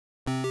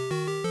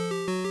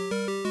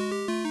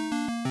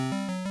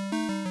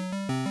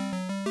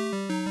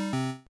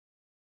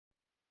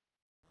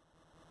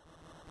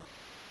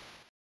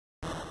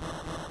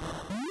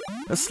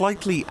A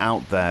slightly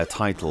out there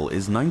title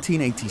is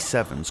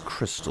 1987's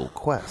Crystal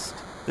Quest.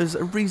 There's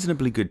a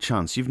reasonably good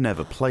chance you've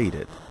never played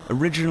it.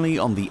 Originally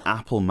on the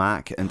Apple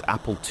Mac and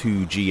Apple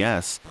II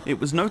GS, it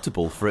was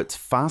notable for its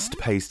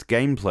fast-paced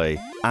gameplay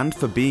and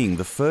for being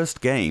the first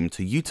game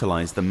to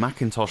utilize the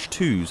Macintosh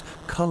 2's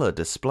color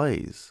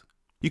displays.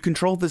 You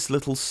control this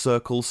little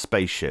circle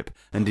spaceship,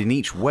 and in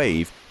each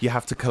wave you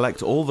have to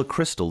collect all the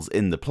crystals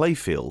in the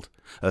playfield,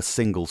 a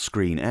single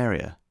screen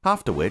area,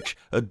 after which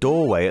a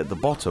doorway at the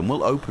bottom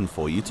will open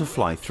for you to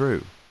fly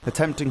through.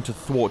 Attempting to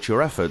thwart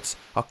your efforts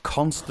are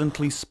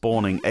constantly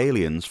spawning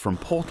aliens from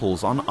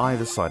portals on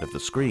either side of the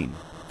screen.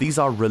 These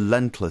are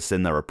relentless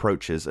in their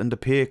approaches and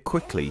appear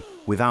quickly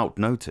without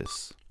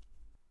notice.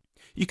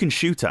 You can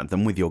shoot at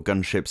them with your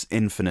gunship's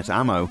infinite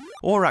ammo,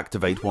 or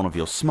activate one of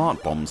your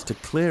smart bombs to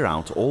clear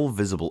out all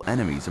visible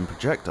enemies and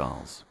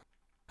projectiles.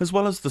 As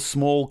well as the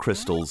small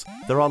crystals,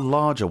 there are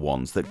larger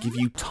ones that give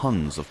you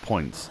tons of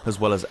points, as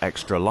well as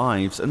extra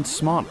lives and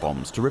smart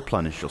bombs to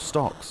replenish your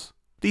stocks.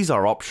 These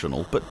are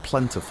optional but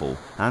plentiful,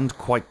 and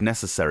quite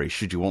necessary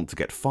should you want to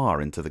get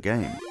far into the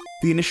game.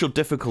 The initial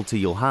difficulty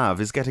you'll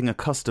have is getting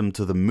accustomed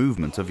to the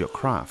movement of your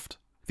craft.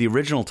 The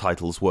original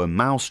titles were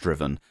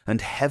mouse-driven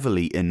and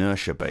heavily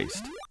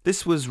inertia-based.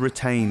 This was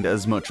retained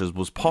as much as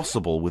was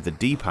possible with the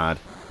D-pad,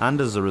 and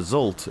as a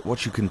result,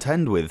 what you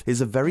contend with is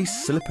a very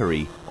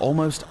slippery,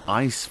 almost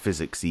ice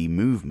physics-y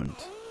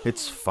movement.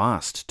 It's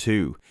fast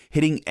too.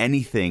 Hitting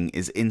anything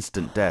is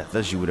instant death,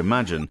 as you would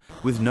imagine,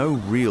 with no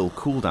real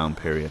cooldown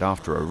period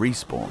after a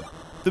respawn.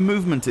 The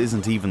movement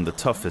isn't even the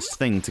toughest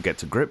thing to get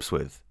to grips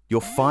with.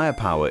 Your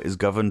firepower is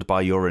governed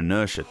by your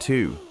inertia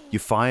too. You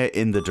fire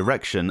in the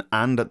direction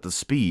and at the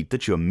speed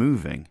that you're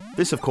moving.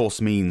 This of course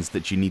means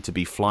that you need to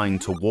be flying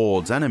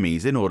towards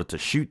enemies in order to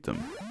shoot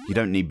them. You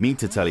don't need me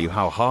to tell you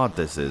how hard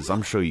this is,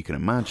 I'm sure you can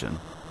imagine.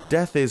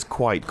 Death is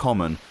quite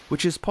common,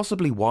 which is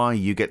possibly why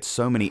you get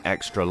so many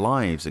extra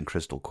lives in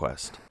Crystal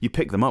Quest. You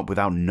pick them up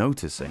without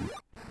noticing.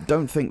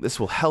 Don't think this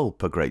will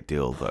help a great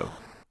deal though.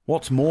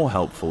 What's more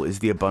helpful is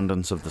the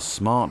abundance of the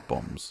smart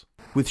bombs.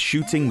 With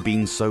shooting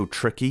being so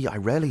tricky, I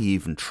rarely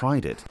even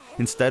tried it,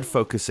 instead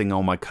focusing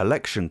on my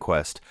collection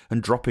quest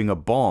and dropping a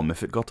bomb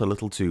if it got a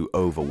little too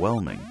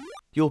overwhelming.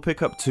 You'll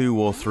pick up 2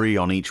 or 3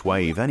 on each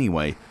wave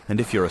anyway,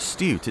 and if you're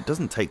astute, it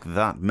doesn't take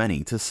that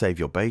many to save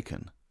your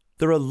bacon.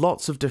 There are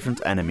lots of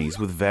different enemies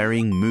with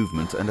varying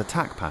movement and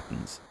attack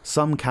patterns.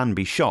 Some can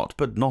be shot,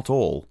 but not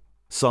all.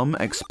 Some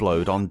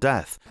explode on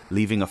death,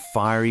 leaving a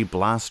fiery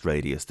blast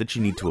radius that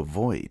you need to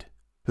avoid.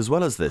 As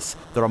well as this,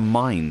 there are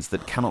mines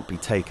that cannot be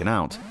taken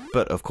out,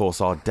 but of course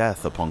are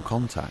death upon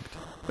contact.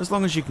 As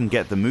long as you can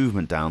get the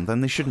movement down, then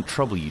they shouldn't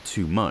trouble you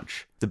too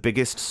much. The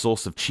biggest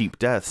source of cheap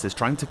deaths is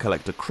trying to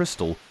collect a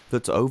crystal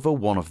that's over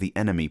one of the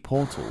enemy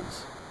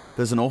portals.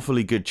 There's an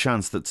awfully good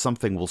chance that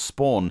something will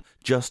spawn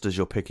just as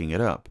you're picking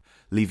it up,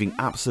 leaving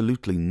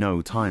absolutely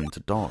no time to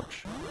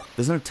dodge.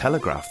 There's no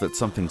telegraph that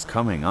something's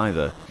coming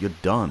either, you're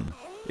done.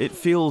 It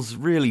feels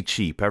really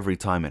cheap every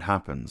time it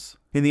happens.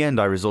 In the end,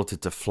 I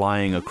resorted to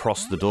flying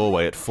across the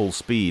doorway at full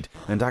speed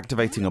and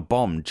activating a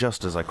bomb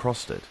just as I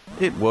crossed it.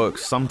 It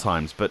works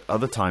sometimes, but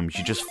other times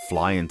you just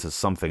fly into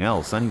something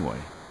else anyway.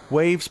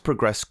 Waves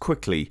progress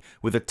quickly,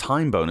 with a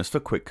time bonus for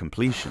quick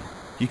completion.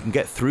 You can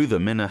get through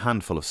them in a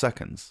handful of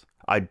seconds.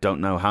 I don't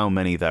know how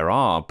many there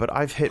are, but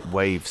I've hit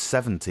wave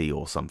 70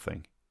 or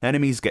something.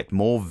 Enemies get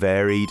more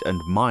varied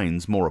and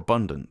mines more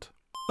abundant.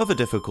 Other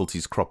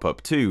difficulties crop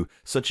up too,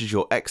 such as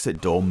your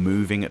exit door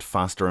moving at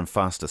faster and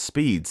faster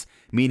speeds,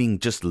 meaning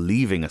just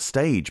leaving a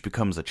stage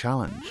becomes a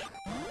challenge.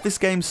 This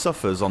game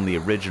suffers on the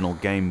original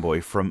Game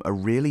Boy from a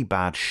really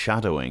bad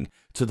shadowing,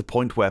 to the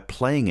point where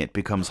playing it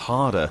becomes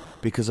harder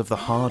because of the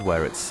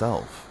hardware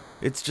itself.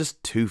 It's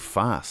just too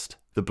fast.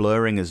 The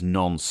blurring is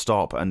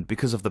non-stop, and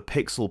because of the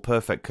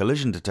pixel-perfect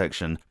collision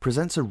detection,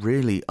 presents a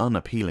really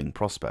unappealing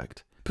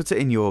prospect. Put it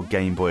in your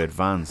Game Boy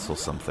Advance or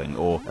something,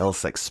 or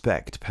else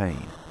expect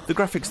pain. The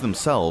graphics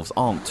themselves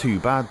aren't too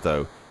bad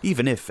though,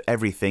 even if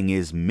everything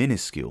is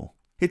minuscule.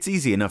 It's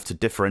easy enough to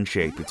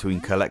differentiate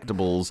between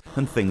collectibles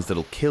and things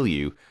that'll kill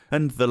you,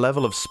 and the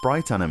level of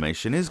sprite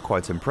animation is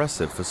quite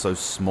impressive for so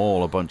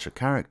small a bunch of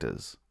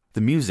characters.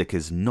 The music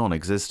is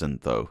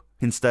non-existent though.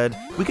 Instead,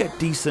 we get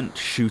decent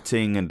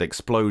shooting and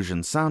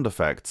explosion sound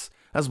effects,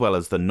 as well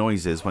as the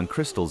noises when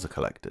crystals are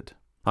collected.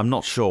 I'm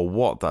not sure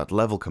what that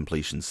level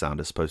completion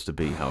sound is supposed to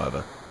be,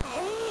 however.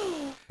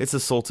 It's a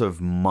sort of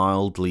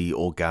mildly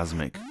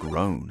orgasmic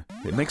groan.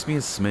 It makes me a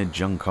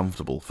smidge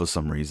uncomfortable for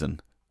some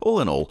reason.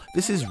 All in all,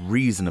 this is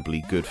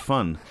reasonably good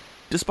fun.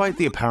 Despite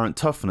the apparent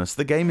toughness,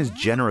 the game is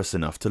generous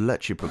enough to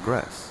let you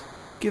progress.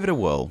 Give it a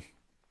whirl.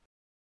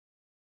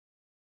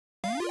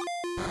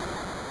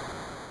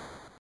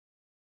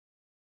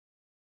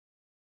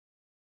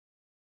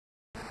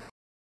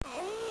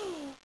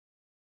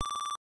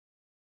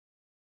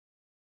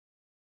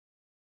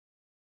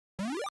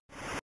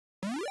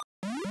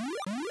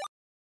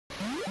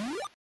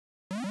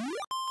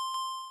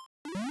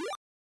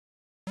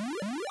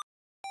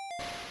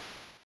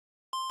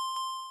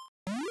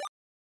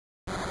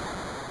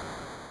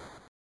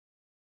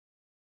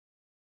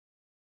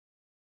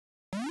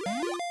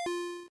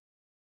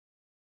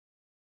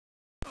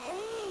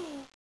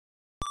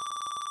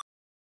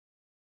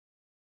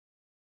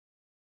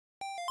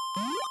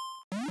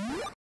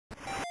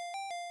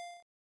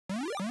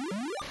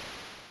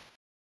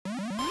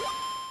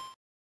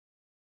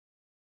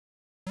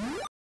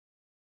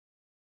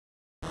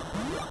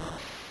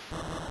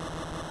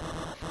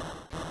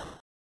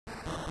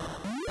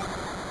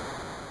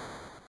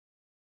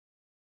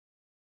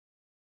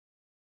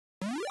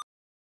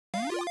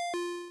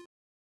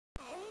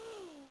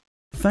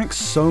 Thanks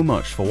so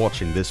much for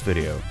watching this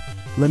video.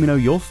 Let me know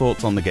your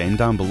thoughts on the game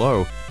down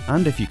below,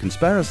 and if you can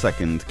spare a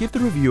second, give the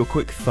review a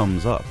quick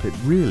thumbs up, it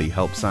really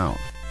helps out.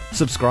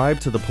 Subscribe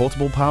to the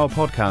Portable Power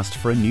Podcast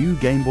for a new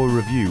Game Boy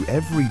review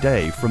every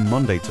day from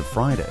Monday to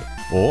Friday.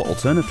 Or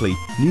alternately,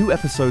 new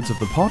episodes of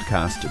the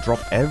podcast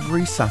drop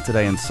every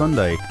Saturday and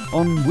Sunday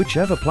on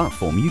whichever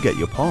platform you get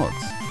your pods.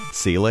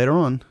 See you later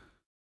on.